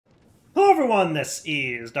Hello everyone, this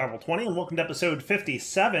is Darvel20 and welcome to episode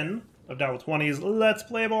 57 of Darvel20's Let's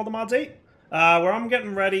Play of All the Mods 8. Where I'm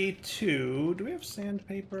getting ready to... Do we have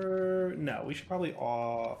sandpaper? No, we should probably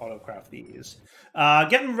autocraft these.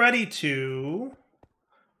 Getting ready to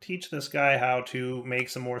teach this guy how to make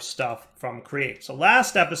some more stuff from Create. So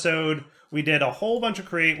last episode, we did a whole bunch of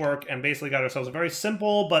Create work and basically got ourselves a very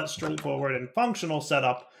simple but straightforward and functional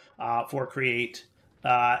setup for Create.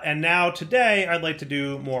 And now today, I'd like to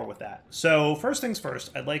do more with that. So first things first,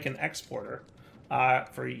 I'd like an exporter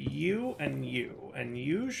for you. And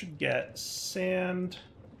you should get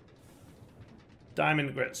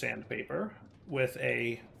diamond grit sandpaper with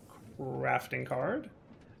a crafting card.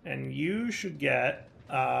 And you should get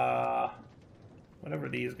whatever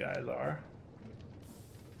these guys are.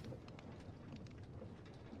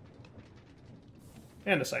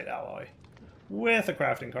 Andesite alloy with a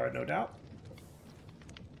crafting card, no doubt.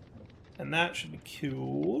 And that should be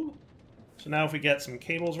cool. So now if we get some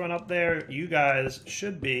cables run up there, you guys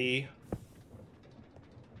should be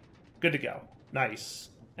good to go. Nice.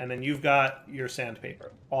 And then you've got your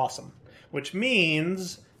sandpaper. Awesome. Which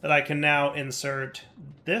means that I can now insert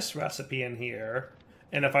this recipe in here.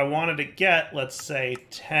 And if I wanted to get, let's say,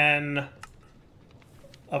 10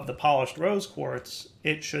 of the polished rose quartz,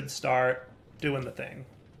 it should start doing the thing.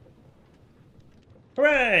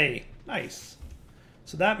 Hooray! Nice.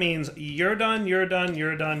 So that means you're done, you're done,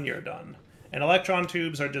 you're done, you're done. And electron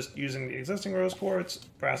tubes are just using the existing rose quartz.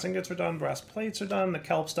 Brass ingots are done, brass plates are done, the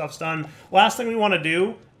kelp stuff's done. Last thing we want to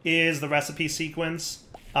do is the recipe sequence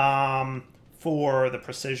for the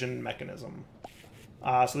precision mechanism.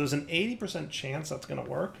 So there's an 80% chance that's going to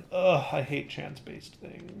work. Ugh, I hate chance-based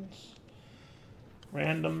things.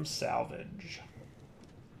 Random salvage.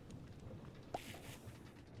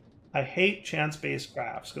 I hate chance-based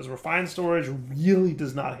crafts because refined storage really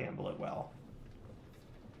does not handle it well.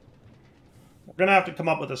 We're going to have to come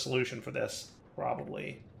up with a solution for this,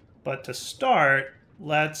 probably. But to start,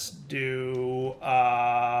 let's do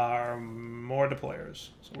more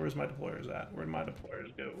deployers. So where's my deployers at? Where'd my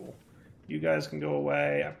deployers go? You guys can go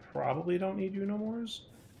away. I probably don't need you no more.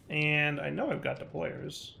 And I know I've got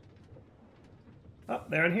deployers. Oh,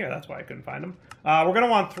 they're in here. That's why I couldn't find them. We're going to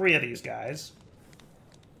want 3 of these guys.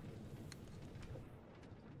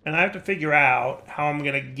 And I have to figure out how I'm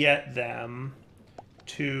going to get them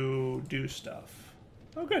to do stuff.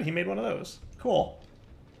 Oh, good. He made one of those. Cool.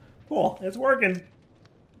 Cool. It's working.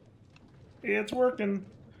 It's working.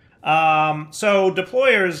 So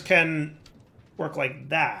deployers can work like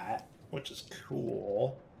that, which is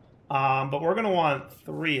cool. But we're going to want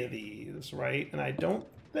 3 of these, right? And I don't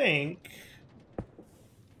think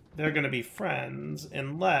they're going to be friends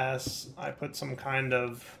unless I put some kind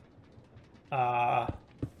of...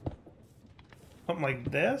 something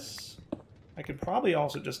like this. I could probably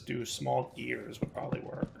also just do small gears would probably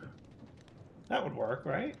work. That would work,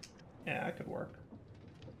 right? Yeah, that could work.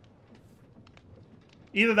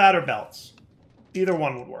 Either that or belts. Either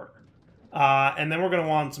one would work. And then we're going to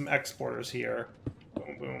want some exporters here.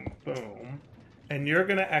 Boom, boom, boom. And you're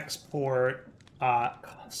going to export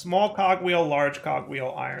small cogwheel, large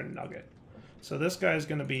cogwheel, iron nugget. So this guy's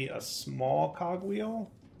going to be a small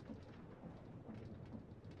cogwheel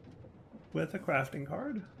with a crafting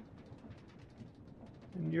card.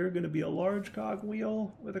 And you're going to be a large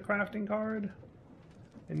cogwheel with a crafting card.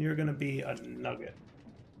 And you're going to be a nugget.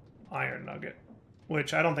 Iron nugget.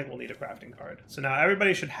 Which I don't think we'll need a crafting card. So now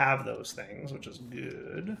everybody should have those things, which is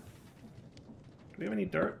good. Do we have any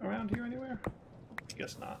dirt around here anywhere? I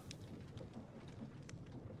guess not.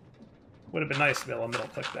 Would have been nice to be able to middle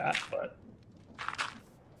click that, but...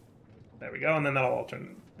 There we go, and then that'll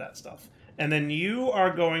alternate that stuff. And then you are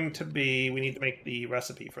going to be... We need to make the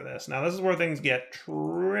recipe for this. Now, this is where things get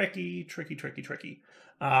tricky.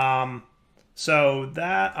 So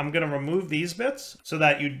that... I'm going to remove these bits so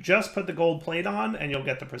that you just put the gold plate on and you'll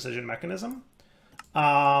get the precision mechanism.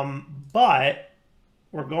 But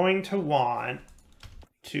we're going to want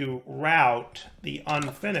to route the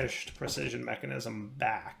unfinished precision mechanism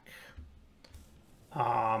back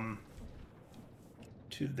to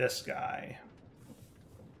this guy.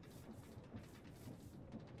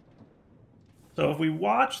 So if we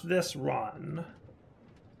watch this run,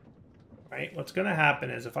 right, what's going to happen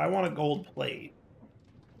is if I want a gold plate,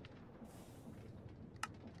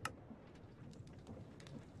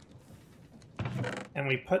 and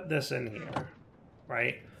we put this in here,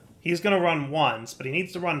 right, he's going to run once, but he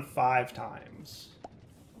needs to run 5 times.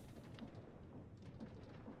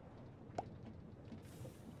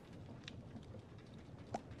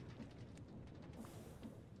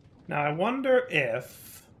 Now I wonder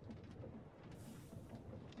if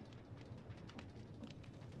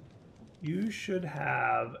You should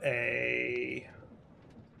have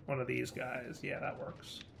one of these guys. Yeah, that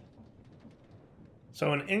works.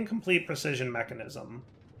 So an incomplete precision mechanism.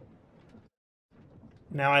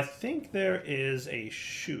 Now I think there is a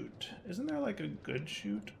chute. Isn't there like a good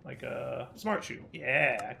chute? Like a smart chute?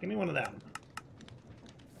 Yeah, give me one of them.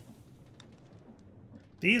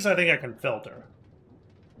 These I think I can filter.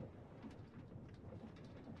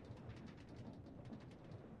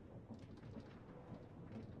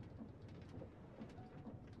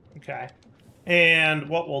 Okay. And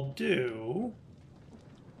what we'll do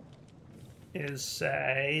is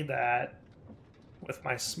say that with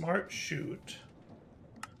my smart chute,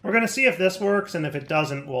 we're going to see if this works, and if it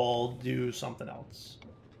doesn't, we'll do something else.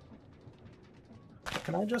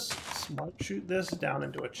 Can I just smart chute this down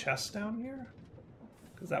into a chest down here?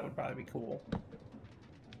 Because that would probably be cool.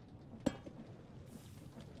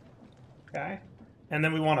 Okay. And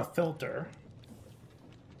then we want to filter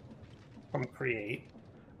from create.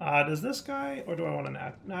 Does this guy, or do I want an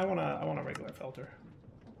add? No, I want a regular filter.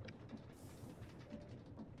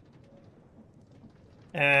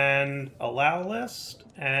 And allow list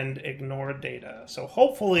and ignore data. So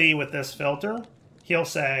hopefully with this filter, he'll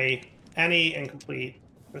say any incomplete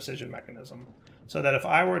precision mechanism. So that if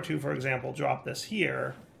I were to, for example, drop this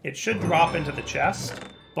here, it should drop into the chest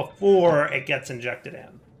before it gets injected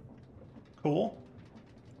in. Cool.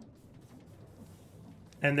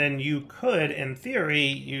 And then you could, in theory,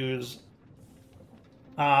 use...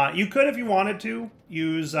 you could, if you wanted to,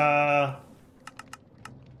 use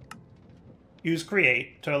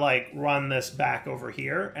create to, like, run this back over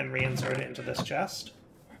here and reinsert it into this chest.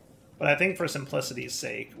 But I think for simplicity's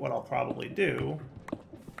sake, what I'll probably do...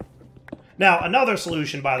 Now, another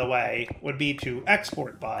solution, by the way, would be to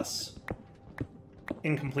export bus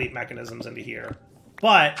incomplete mechanisms into here.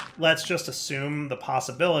 But let's just assume the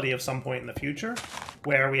possibility of some point in the future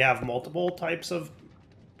where we have multiple types of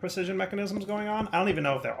precision mechanisms going on. I don't even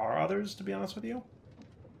know if there are others, to be honest with you.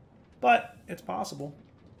 But it's possible.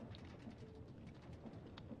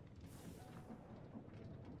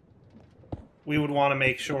 We would want to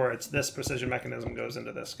make sure it's this precision mechanism goes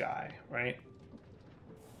into this guy, right?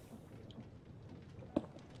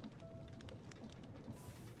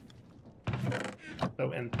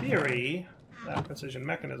 So in theory, that precision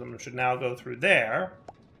mechanism should now go through there.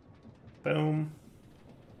 Boom.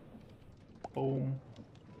 Boom.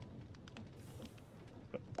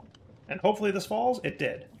 And hopefully this falls. It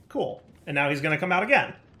did. Cool. And now he's going to come out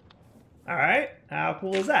again. All right. How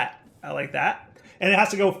cool is that? I like that. And it has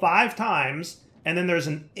to go 5 times, and then there's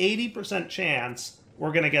an 80% chance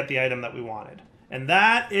we're going to get the item that we wanted. And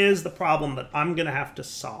that is the problem that I'm going to have to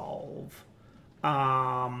solve.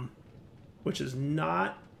 Which is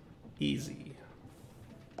not easy.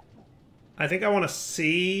 I think I want to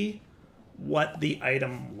see what the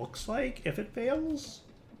item looks like if it fails.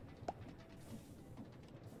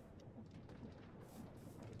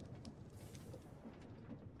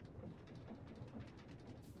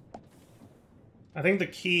 I think the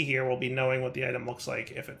key here will be knowing what the item looks like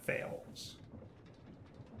if it fails.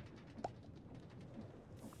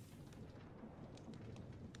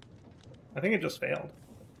 I think it just failed.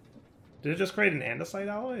 Did it just create an andesite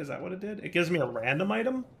alloy? Is that what it did? It gives me a random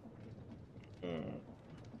item?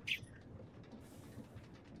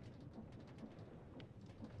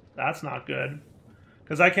 That's not good.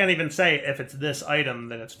 Because I can't even say if it's this item,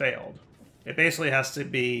 then it's failed. It basically has to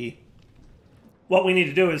be... What we need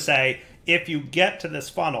to do is say, if you get to this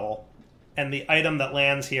funnel, and the item that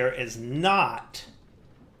lands here is not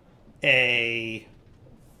a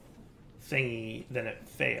thingy, then it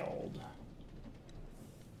failed.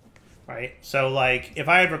 Right? So, like, if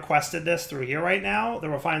I had requested this through here right now, the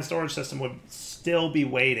refined storage system would still be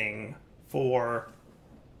waiting for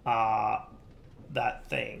that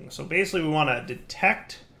thing. So basically we want to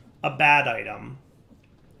detect a bad item,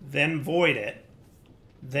 then void it,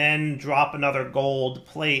 then drop another gold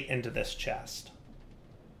plate into this chest,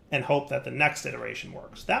 and hope that the next iteration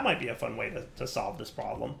works. That might be a fun way to solve this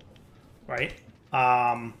problem, right?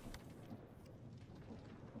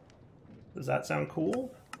 Does that sound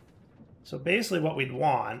cool? So basically what we'd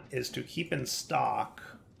want is to keep in stock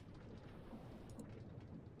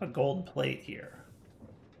a gold plate here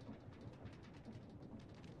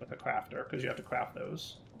with a crafter, because you have to craft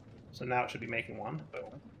those. So now it should be making one.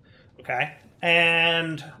 Boom. Okay.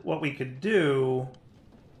 And what we could do...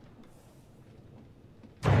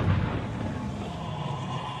 Dun,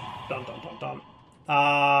 dun, dun, dun.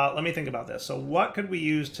 Let me think about this. So what could we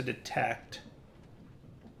use to detect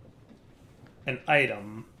an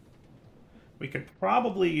item? We could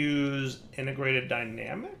probably use integrated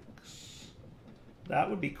dynamics. That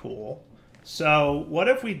would be cool. So what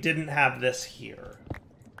if we didn't have this here?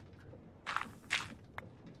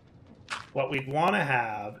 What we'd want to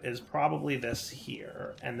have is probably this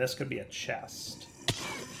here, and this could be a chest.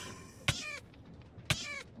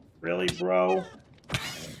 Really, bro?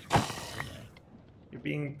 You're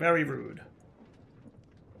being very rude.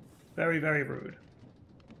 Very, very rude.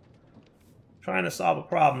 Trying to solve a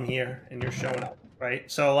problem here, and you're showing up, right?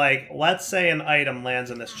 So, like, let's say an item lands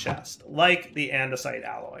in this chest, like the andesite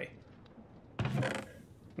alloy.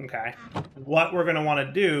 Okay. What we're going to want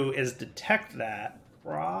to do is detect that,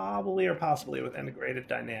 probably or possibly with integrated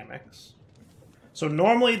dynamics. So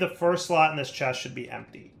normally the first slot in this chest should be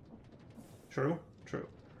empty. True? True.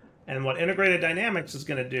 And what integrated dynamics is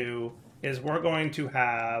going to do is we're going to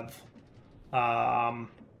have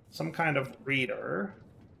some kind of reader,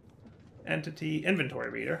 entity, inventory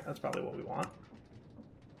reader. That's probably what we want.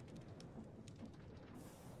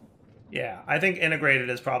 Yeah, I think integrated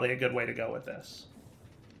is probably a good way to go with this.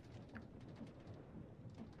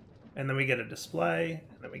 And then we get a display,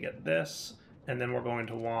 and then we get this, and then we're going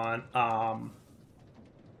to want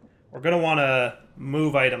to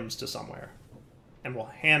move items to somewhere, and we'll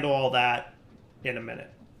handle all that in a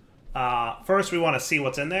minute. First, we want to see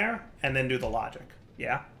what's in there, and then do the logic.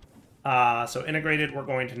 Yeah. So integrated, we're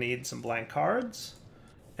going to need some blank cards,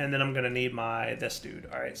 and then I'm going to need this dude.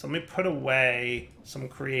 All right. So let me put away some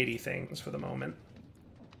createy things for the moment,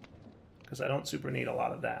 because I don't super need a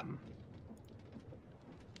lot of them.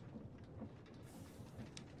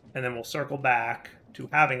 And then we'll circle back to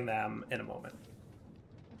having them in a moment.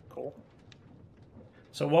 Cool.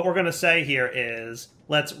 So what we're going to say here is,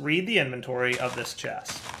 let's read the inventory of this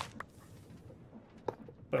chest.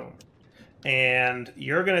 Boom. And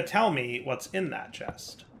you're going to tell me what's in that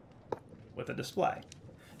chest with a display.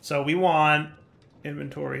 So we want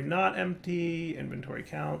inventory not empty, inventory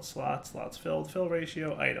count, slots filled, fill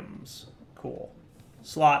ratio, items. Cool.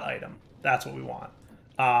 Slot item. That's what we want.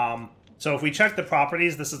 So if we check the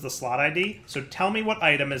properties, this is the slot ID. So tell me what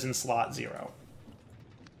item is in slot 0.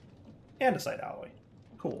 Andesite alloy.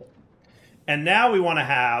 Cool. And now we want to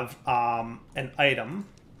have an item,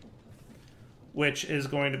 which is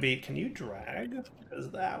going to be... Can you drag?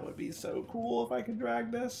 Because that would be so cool if I could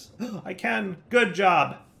drag this. I can. Good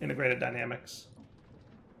job, integrated dynamics.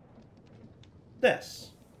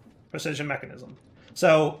 This. Precision mechanism.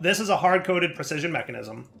 So this is a hard-coded precision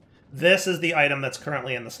mechanism. This is the item that's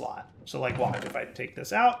currently in the slot. So like watch, if I take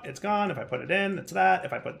this out, it's gone. If I put it in, it's that.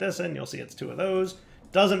 If I put this in, you'll see it's 2 of those.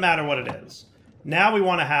 Doesn't matter what it is. Now we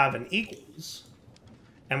want to have an equals.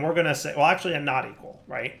 And we're going to say, well, actually a not equal,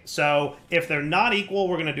 right? So if they're not equal,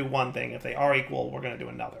 we're going to do one thing. If they are equal, we're going to do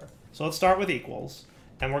another. So let's start with equals.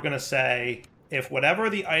 And we're going to say, if whatever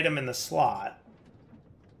the item in the slot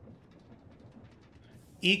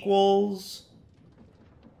equals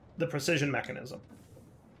the precision mechanism,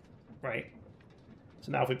 right?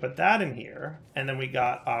 So now if we put that in here, and then we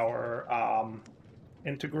got our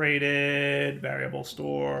integrated variable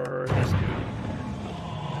store, this dude.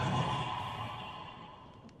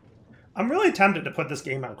 I'm really tempted to put this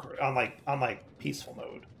game on peaceful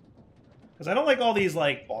mode, because I don't like all these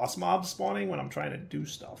like boss mobs spawning when I'm trying to do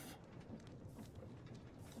stuff.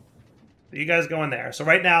 So you guys go in there. So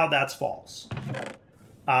right now that's false.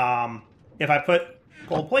 If I put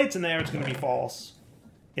gold plates in there, it's going to be false.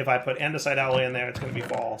 If I put andesite alloy in there, it's going to be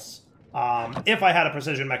false. If I had a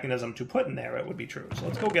precision mechanism to put in there, it would be true. So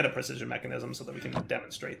let's go get a precision mechanism so that we can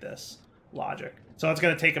demonstrate this logic. So it's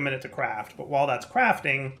going to take a minute to craft, but while that's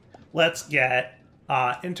crafting, let's get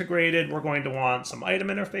integrated. We're going to want some item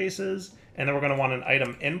interfaces, and then we're going to want an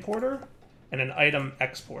item importer and an item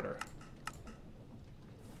exporter.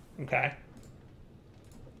 Okay.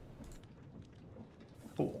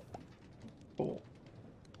 Cool. Cool.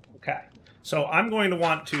 Okay. So I'm going to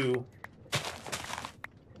want to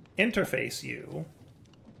interface you,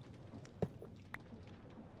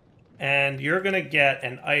 and you're going to get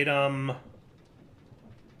an item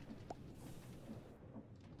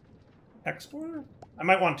exporter? I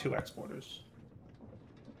might want 2 exporters.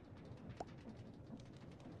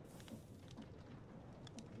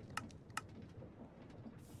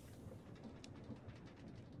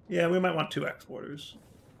 Yeah, we might want 2 exporters.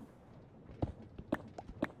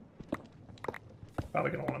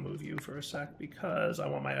 Probably going to want to move you for a sec because I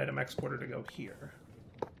want my item exporter to go here.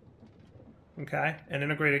 Okay, and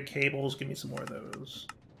integrated cables, give me some more of those.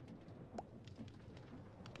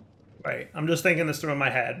 Right, I'm just thinking this through in my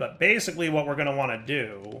head, but basically what we're going to want to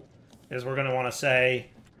do is we're going to want to say,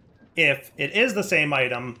 if it is the same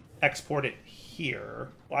item, export it here.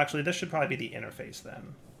 Well, actually, this should probably be the interface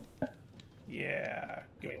then. Yeah,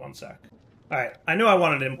 give me one sec. All right, I knew I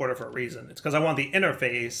wanted to import it for a reason. It's because I want the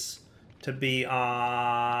interface to be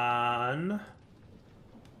on...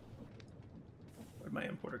 Where'd my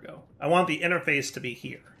importer go? I want the interface to be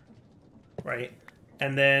here, right?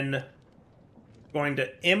 And then going to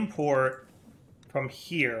import from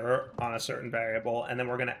here on a certain variable, and then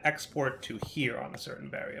we're going to export to here on a certain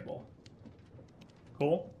variable.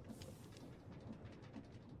 Cool?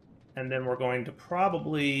 And then we're going to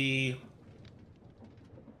probably...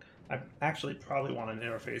 I actually probably want an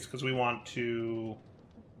interface because we want to...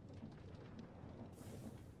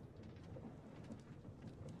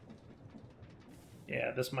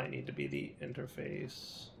 Yeah, this might need to be the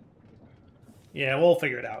interface. Yeah, we'll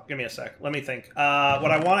figure it out. Give me a sec. Let me think. What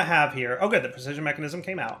I want to have here... Oh, good. The precision mechanism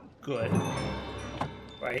came out. Good.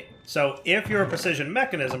 Right? So if you're a precision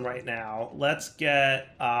mechanism right now, let's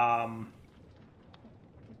get our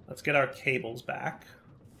cables back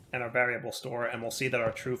and our variable store, and we'll see that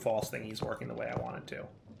our true-false thingy is working the way I want it to.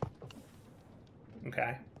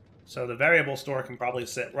 Okay? So the variable store can probably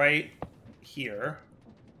sit right here.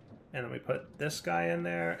 And then we put this guy in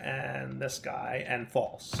there, and this guy, and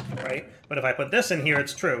false, right? But if I put this in here,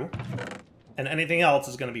 it's true. And anything else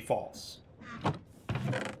is going to be false.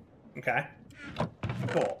 Okay?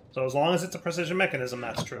 Cool. So as long as it's a precision mechanism,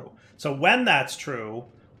 that's true. So when that's true,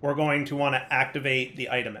 we're going to want to activate the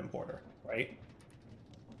item importer, right?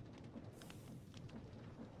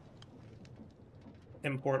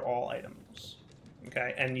 Import all items.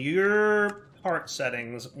 Okay? And your part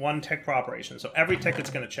settings, one tick per operation. So every tick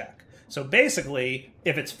it's going to check. So basically,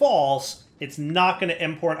 if it's false, it's not going to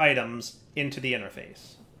import items into the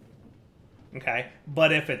interface. Okay?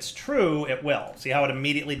 But if it's true, it will. See how it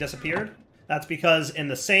immediately disappeared? That's because in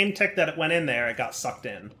the same tick that it went in there, it got sucked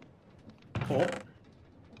in. Cool?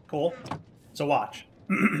 Cool? So watch.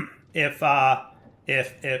 If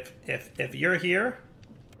you're here,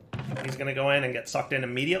 he's going to go in and get sucked in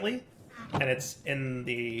immediately. And it's in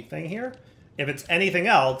the thing here. If it's anything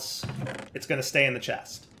else, it's going to stay in the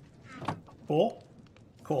chest. Cool?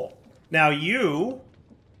 Cool. Now you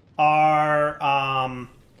are...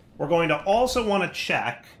 we're going to also want to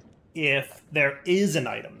check if there is an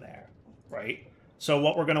item there, right? So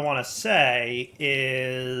what we're going to want to say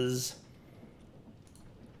is...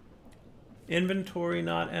 Inventory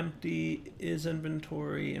not empty, is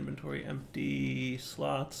inventory, inventory empty,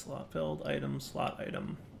 slot filled, item, slot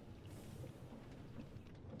item.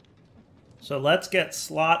 So let's get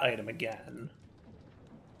slot item again.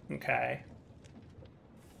 Okay.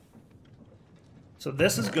 So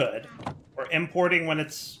this is good. We're importing when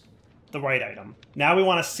it's the right item. Now we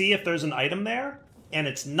want to see if there's an item there, and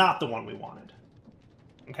it's not the one we wanted.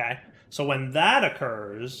 Okay? So when that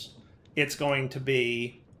occurs, it's going to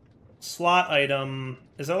be slot item...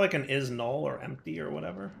 Is that like an is null or empty or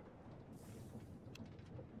whatever?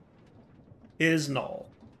 Is null.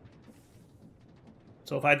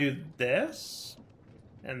 So if I do this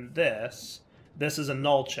and this is a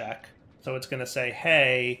null check. So it's going to say,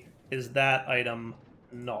 hey, is that item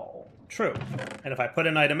null? True. And if I put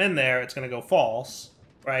an item in there, it's going to go false,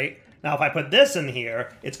 right? Now, if I put this in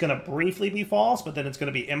here, it's going to briefly be false, but then it's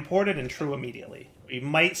going to be imported and true immediately. You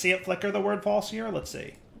might see it flicker the word false here. Let's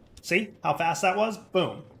see. See how fast that was?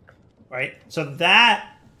 Boom. Right? So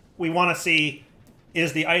that we want to see,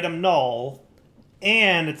 is the item null,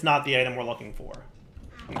 and it's not the item we're looking for.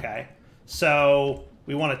 Okay? So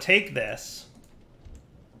we want to take this,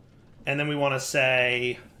 and then we want to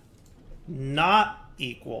say not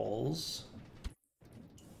equals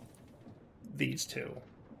these two.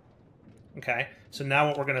 Okay? So now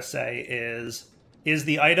what we're going to say is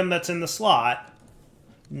the item that's in the slot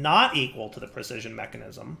not equal to the precision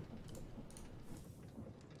mechanism?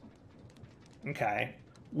 Okay.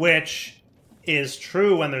 Which is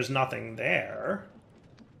true when there's nothing there.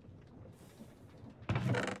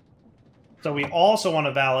 So we also want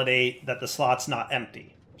to validate that the slot's not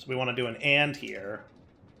empty. So we want to do an and here.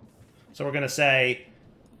 So we're going to say,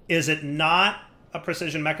 is it not a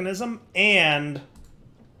precision mechanism? And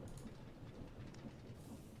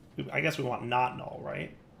I guess we want not null,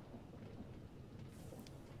 right?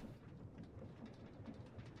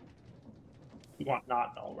 We want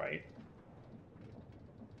not null, right?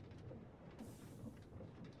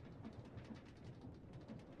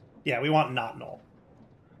 Yeah, we want not null.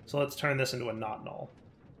 So let's turn this into a not null.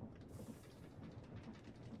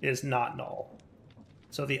 Is not null.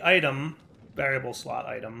 So the item, variable slot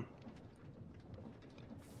item,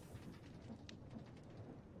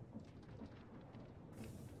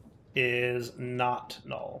 is not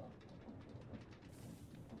null.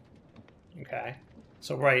 Okay.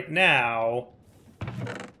 So right now,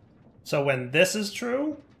 so when this is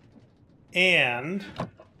true, and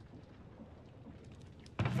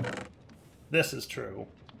this is true,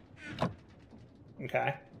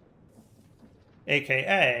 okay?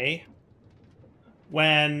 AKA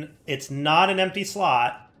when it's not an empty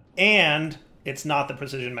slot and it's not the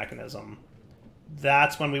precision mechanism.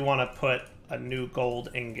 That's when we want to put a new gold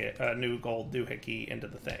ingot, a new gold doohickey into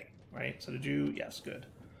the thing, right? So did you? Yes, good.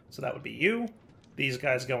 So that would be you. These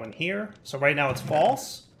guys go in here. So right now it's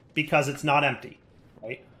false because it's not empty,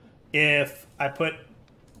 right? If I put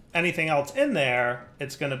anything else in there,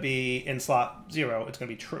 it's going to be in slot 0. It's going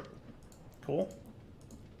to be true. Cool.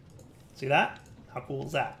 See that? How cool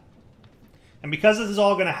is that? And because this is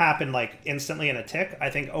all going to happen like instantly in a tick, I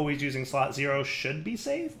think always using slot 0 should be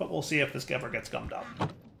safe, but we'll see if this ever gets gummed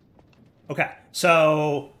up. Okay,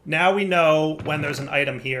 so now we know when there's an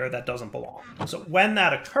item here that doesn't belong. So when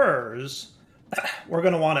that occurs, we're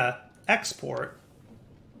going to want to export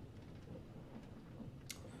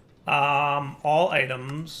all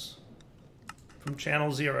items from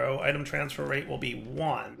channel 0. Item transfer rate will be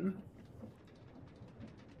 1.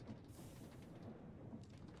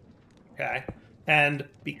 Okay, and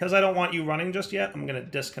because I don't want you running just yet, I'm going to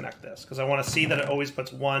disconnect this because I want to see that it always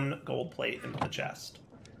puts 1 gold plate into the chest.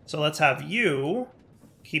 So let's have you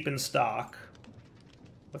keep in stock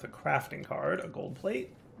with a crafting card, a gold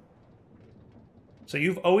plate. So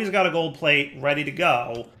you've always got a gold plate ready to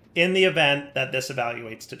go in the event that this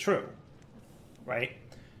evaluates to true, right?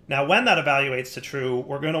 Now, when that evaluates to true,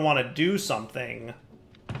 we're going to want to do something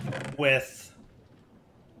with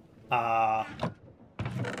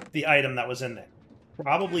the item that was in there.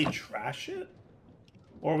 Probably trash it,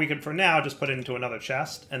 or we could, for now, just put it into another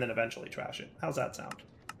chest and then eventually trash it. How's that sound?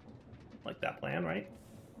 Like that plan, right?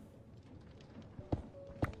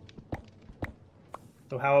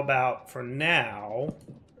 So how about, for now,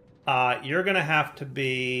 you're going to have to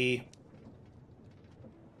be...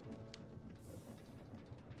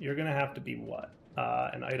 You're going to have to be what?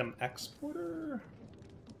 An item exporter?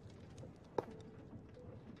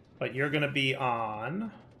 But you're going to be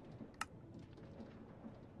on...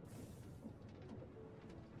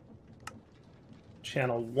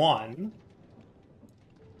 channel 1.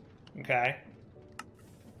 Okay?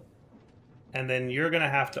 And then you're going to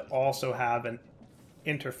have to also have an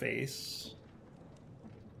interface.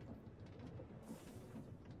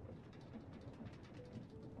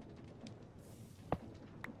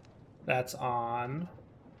 That's on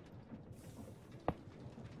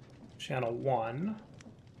channel 1.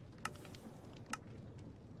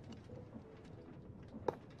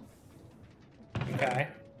 Okay.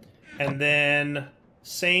 And then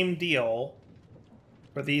same deal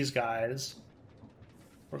for these guys.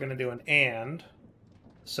 We're going to do an and.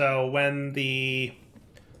 So when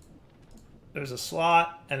there's a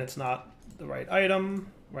slot and it's not the right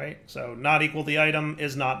item, right? So not equal the item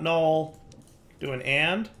is not null. Do an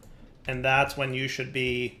and that's when you should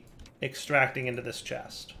be extracting into this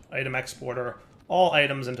chest. Item exporter, all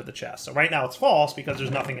items into the chest. So right now it's false because there's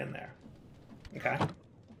nothing in there. Okay?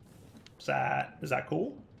 Is that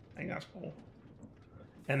cool? I think that's cool.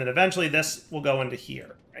 And then eventually this will go into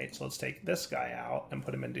here, right? So let's take this guy out and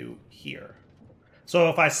put him into here. So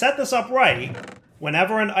if I set this up right,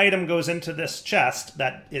 whenever an item goes into this chest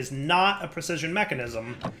that is not a precision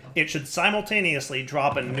mechanism, it should simultaneously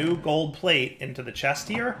drop a new gold plate into the chest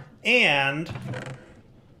here and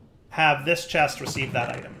have this chest receive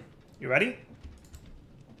that item. You ready?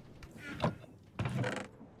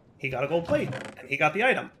 He got a gold plate, and he got the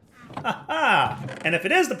item. Ha-ha! And if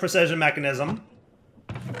it is the precision mechanism,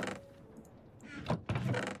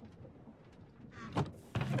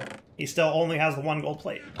 he still only has the 1 gold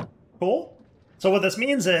plate. Cool? So what this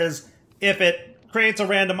means is, if it creates a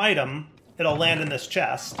random item, it'll land in this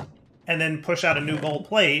chest, and then push out a new gold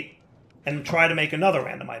plate, and try to make another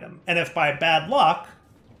random item. And if by bad luck,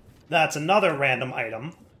 that's another random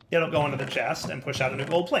item, it'll go into the chest and push out a new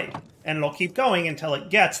gold plate. And it'll keep going until it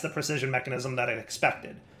gets the precision mechanism that it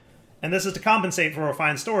expected. And this is to compensate for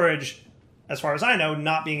refined storage, as far as I know,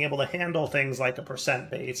 not being able to handle things like a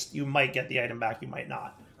percent-based. You might get the item back, you might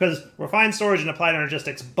not. Because refined storage and applied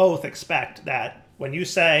energistics both expect that when you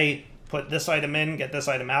say, put this item in, get this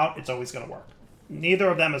item out, it's always going to work. Neither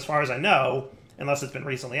of them, as far as I know, unless it's been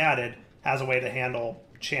recently added, has a way to handle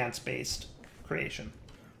chance-based creation,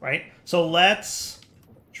 right? So let's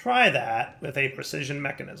try that with a precision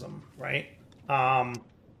mechanism, right?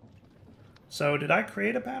 So did I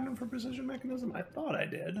create a pattern for precision mechanism? I thought I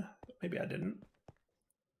did, but maybe I didn't.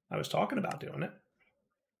 I was talking about doing it.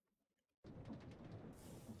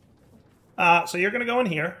 So you're going to go in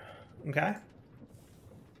here, okay?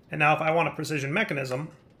 And now if I want a precision mechanism,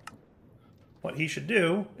 what he should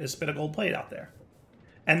do is spit a gold plate out there.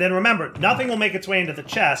 And then remember, nothing will make its way into the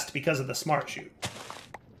chest because of the smart chute.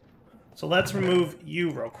 So let's remove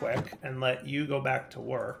you real quick and let you go back to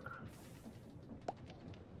work.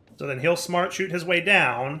 So then he'll smart shoot his way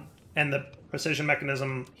down, and the precision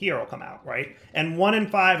mechanism here will come out, right? And 1 in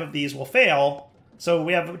 5 of these will fail, so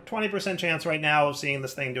we have a 20% chance right now of seeing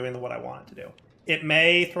this thing doing what I want it to do. It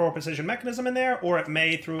may throw a precision mechanism in there, or it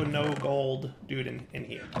may throw a no gold dude in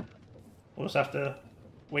here. We'll just have to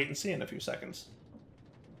wait and see in a few seconds.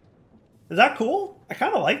 Is that cool? I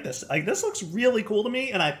kind of like this. Like, this looks really cool to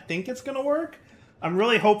me, and I think it's going to work. I'm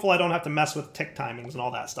really hopeful I don't have to mess with tick timings and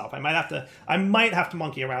all that stuff. I might have to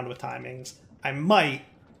monkey around with timings. I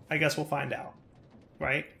guess we'll find out,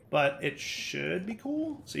 right? But it should be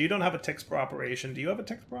cool. So you don't have a ticks per operation. Do you have a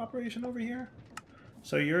ticks per operation over here?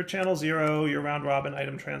 So you're channel 0, your round robin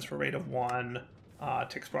item transfer rate of 1,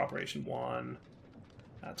 ticks per operation 1.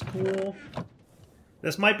 That's cool.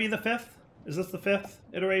 This might be the 5th. Is this the 5th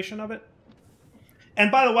iteration of it? And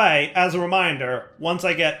by the way, as a reminder, once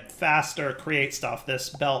I get faster create stuff, this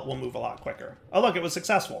belt will move a lot quicker. Oh look, it was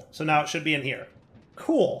successful. So now it should be in here.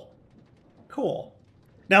 Cool. Cool.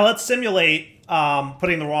 Now let's simulate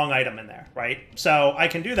putting the wrong item in there, right? So I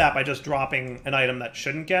can do that by just dropping an item that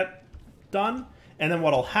shouldn't get done. And then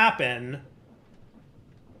what'll happen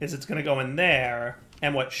is it's going to go in there.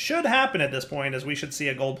 And what should happen at this point is we should see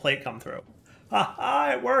a gold plate come through. Ha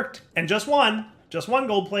ha, it worked. And just one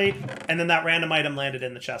gold plate, and then that random item landed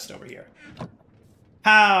in the chest over here.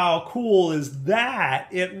 How cool is that?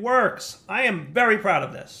 It works. I am very proud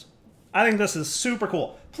of this. I think this is super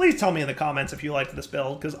cool. Please tell me in the comments if you liked this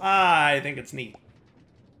build, because I think it's neat.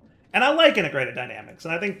 And I like integrated dynamics,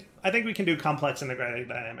 and I think we can do complex integrated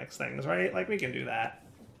dynamics things, right? Like, we can do that.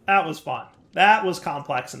 That was fun. That was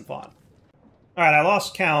complex and fun. All right, I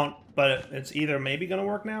lost count, but it's either maybe going to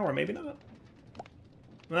work now or maybe not.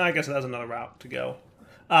 Well, I guess that's another route to go.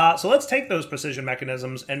 So let's take those precision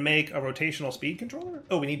mechanisms and make a rotational speed controller.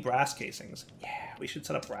 Oh, we need brass casings. Yeah, we should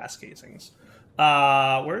set up brass casings.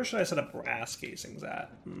 Where should I set up brass casings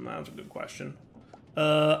at? That's a good question.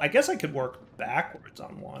 I guess I could work backwards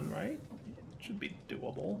on one, right? It should be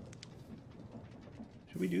doable.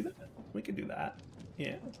 Should we do that? We could do that.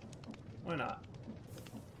 Yeah. Why not?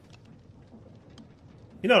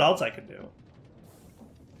 You know what else I could do?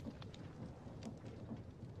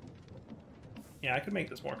 Yeah, I could make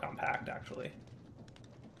this more compact, actually.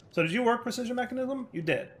 So did you work precision mechanism? You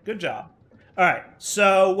did. Good job. All right,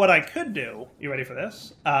 so what I could do, you ready for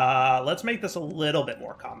this? Let's make this a little bit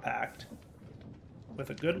more compact. With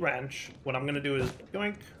a good wrench, what I'm going to do is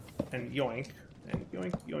yoink, and yoink, and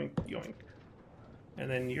yoink, yoink, yoink. And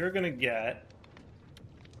then you're going to get...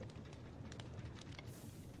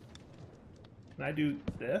 And I do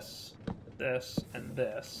this, this, and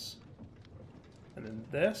this. And then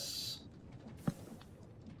this...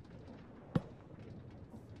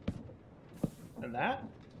 and that.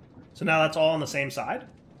 So now that's all on the same side.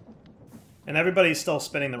 And everybody's still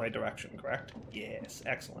spinning the right direction, correct? Yes,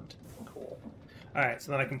 excellent. Cool. All right, so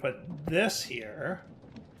then I can put this here.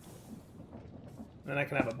 Then I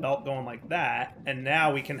can have a belt going like that. And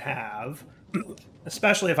now we can have,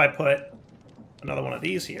 especially if I put another one of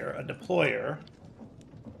these here, a deployer.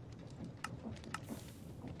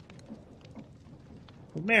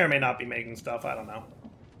 We may or may not be making stuff, I don't know.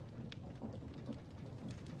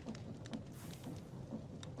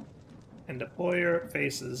 And deployer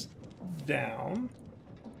faces down.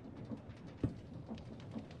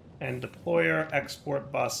 And deployer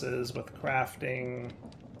export buses with crafting.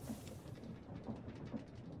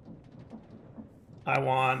 I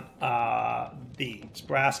want these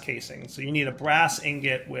brass casings. So you need a brass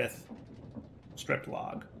ingot with stripped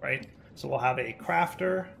log, right? So we'll have a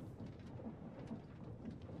crafter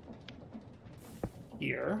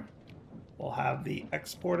here. We'll have the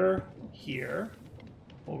exporter here.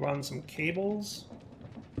 We'll run some cables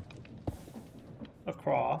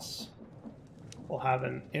across. We'll have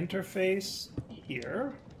an interface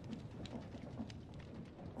here.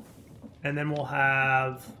 And then we'll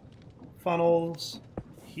have funnels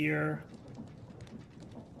here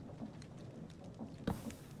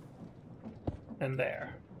and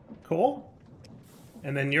there. Cool?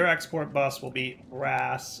 And then your export bus will be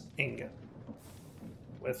brass ingot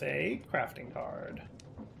with a crafting card,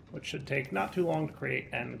 which should take not too long to create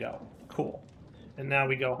and go. Cool. And now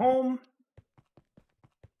we go home.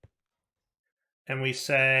 And we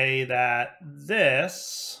say that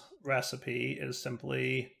this recipe is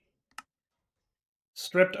simply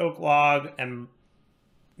stripped oak log and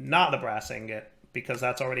not the brass ingot, because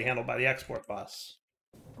that's already handled by the export bus.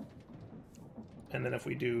 And then if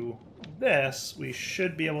we do this, we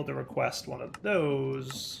should be able to request one of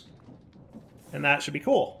those. And that should be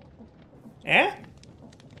cool. Eh?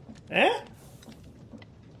 Eh?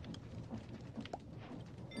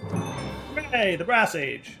 Hey, the Brass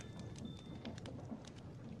Age!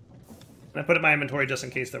 And I put it in my inventory just in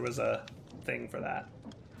case there was a thing for that.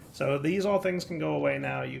 So these all things can go away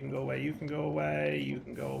now. You can go away, you can go away, you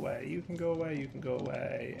can go away, you can go away, you can go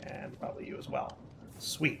away, and probably you as well.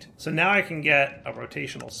 Sweet. So now I can get a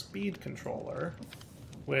rotational speed controller,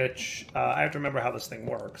 which I have to remember how this thing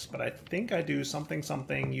works, but I think I do something,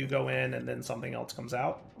 something, you go in, and then something else comes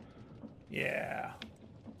out. Yeah.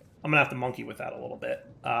 I'm going to have to monkey with that a little bit.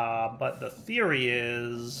 But the theory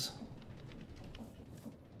is...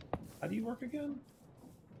 How do you work again?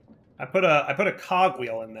 I put a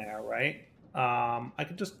cogwheel in there, right? I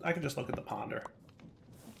could just look at the ponder.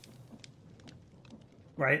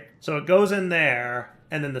 Right? So it goes in there,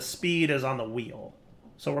 and then the speed is on the wheel.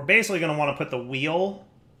 So we're basically going to want to put the wheel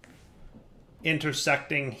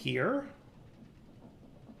intersecting here.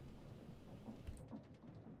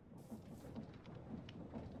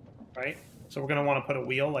 Right? So we're going to want to put a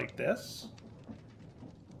wheel like this.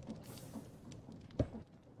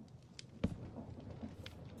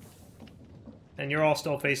 And you're all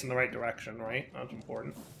still facing the right direction, right? That's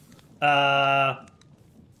important.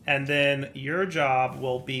 And then your job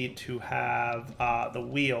will be to have the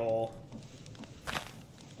wheel...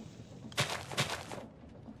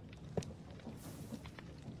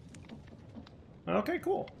 Okay,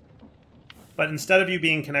 cool. But instead of you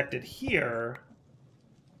being connected here,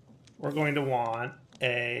 we're going to want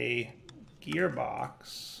a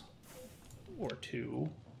gearbox or two.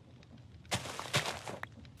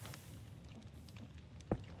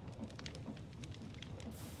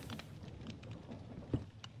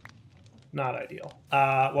 Not ideal.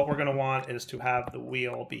 What we're going to want is to have the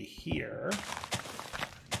wheel be here.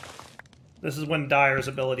 This is when Dyer's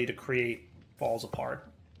ability to create falls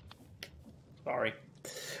apart. Sorry.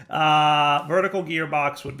 Vertical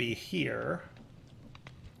gearbox would be here.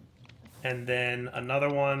 And then another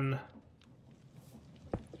one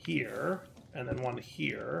here. And then one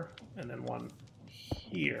here. And then one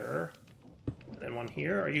here. And then one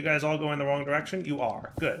here. Are you guys all going the wrong direction? You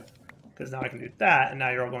are. Good. Because now I can do that, and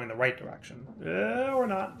now you're all going the right direction. Or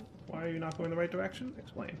not. Why are you not going the right direction?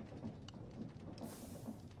 Explain.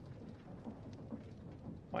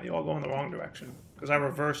 Why are you all going the wrong direction? Because I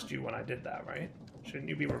reversed you when I did that, right? Shouldn't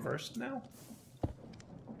you be reversed now?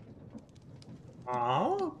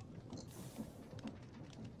 Oh.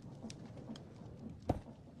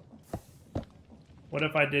 What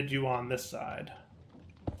if I did you on this side?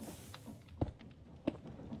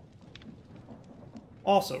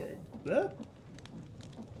 Also,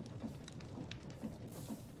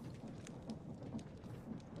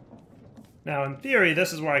 now, in theory,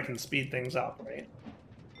 this is where I can speed things up, right?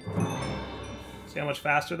 See how much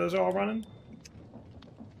faster those are all running?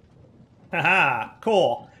 Haha,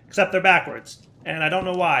 cool. Except they're backwards. And I don't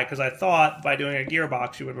know why, because I thought by doing a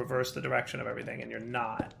gearbox you would reverse the direction of everything, and you're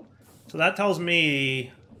not. So that tells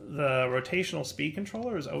me the rotational speed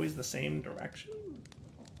controller is always the same direction?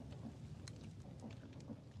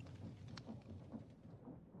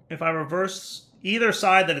 If I reverse either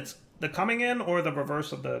side that it's the coming in or the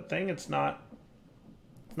reverse of the thing, it's not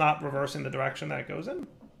reversing the direction that it goes in.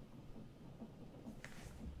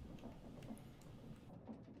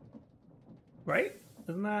 Right?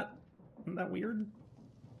 Isn't that weird?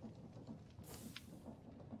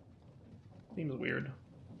 Seems weird.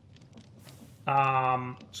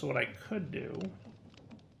 So what I could do...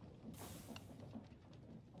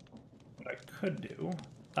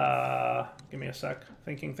 give me a sec.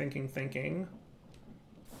 Thinking.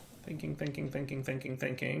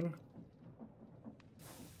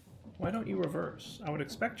 Why don't you reverse? I would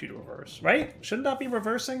expect you to reverse, right? Shouldn't that be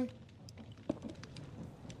reversing?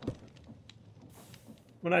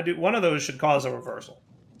 When I do, one of those should cause a reversal.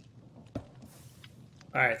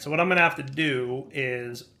 Alright, so what I'm going to have to do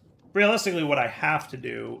is, realistically what I have to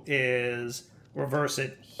do is reverse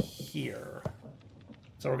it here.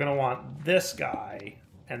 So we're going to want this guy,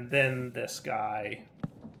 and then this guy,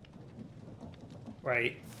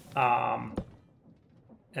 right? And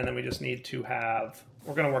then we just need to have,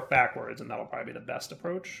 we're going to work backwards, and that'll probably be the best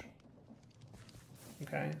approach.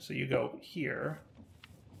 Okay, so you go here.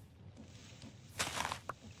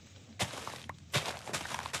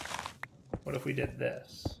 What if we did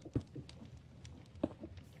this?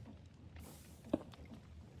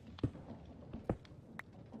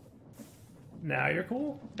 Now you're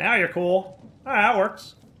cool. Now you're cool. All right, that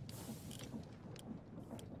works.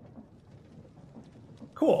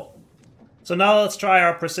 Cool. So now let's try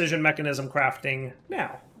our precision mechanism crafting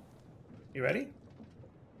now. You ready?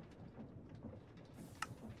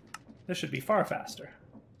 This should be far faster.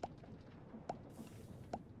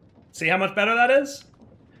 See how much better that is?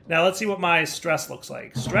 Now let's see what my stress looks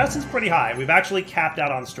like. Stress is pretty high. We've actually capped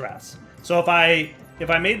out on stress. So if I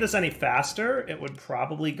made this any faster, it would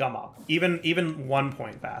probably gum up. Even 1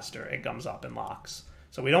 point faster, it gums up and locks.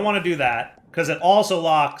 So we don't want to do that, because it also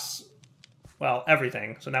locks, well,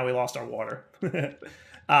 everything. So now we lost our water.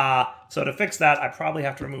 So to fix that, I probably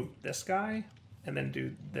have to remove this guy, and then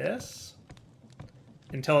do this,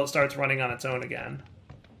 until it starts running on its own again,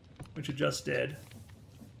 which it just did.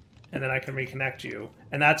 And then I can reconnect you.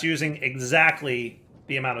 And that's using exactly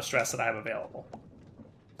the amount of stress that I have available.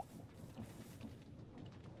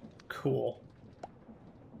 Cool.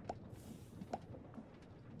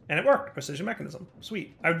 And it worked. Precision mechanism.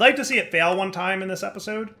 Sweet. I would like to see it fail one time in this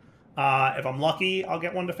episode. If I'm lucky, I'll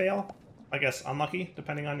get one to fail. I guess unlucky,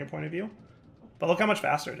 depending on your point of view. But look how much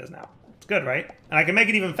faster it is now. It's good, right? And I can make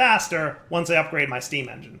it even faster once I upgrade my steam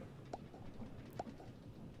engine.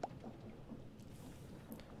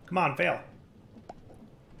 Come on, fail.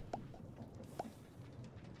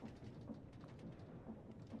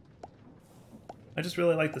 I just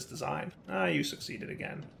really like this design. Ah, you succeeded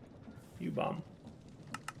again. You bum.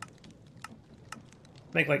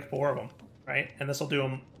 Make like 4 of them, right? And this will do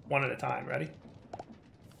them one at a time. Ready?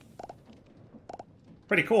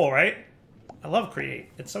 Pretty cool, right? I love Create.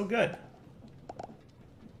 It's so good.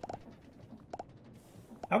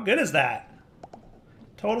 How good is that?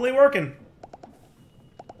 Totally working.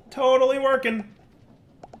 Totally working.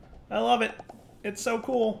 I love it. It's so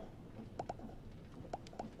cool.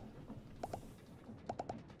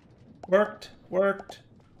 Worked, worked,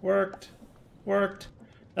 worked, worked.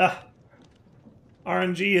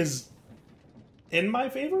 RNG is in my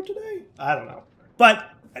favor today? I don't know. But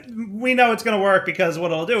we know it's going to work, because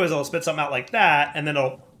what it'll do is it'll spit something out like that, and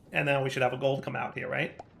then we should have a gold come out here,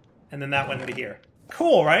 right? And then that went into here.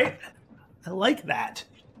 Cool, right? I like that.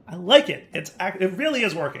 I like it. It really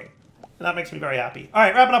is working. And that makes me very happy. All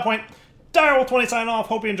right, wrapping up point. Direwolf20 signing off.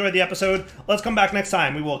 Hope you enjoyed the episode. Let's come back next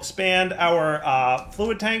time. We will expand our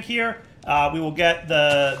fluid tank here. We will get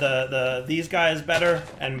these guys better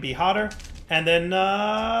and be hotter. And then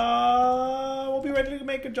we'll be ready to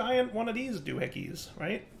make a giant one of these doohickeys,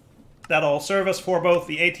 right? That'll serve us for both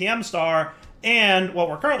the ATM star and what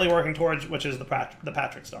we're currently working towards, which is the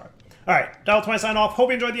Patrick star. All right, Direwolf20 signing off. Hope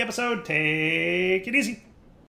you enjoyed the episode. Take it easy.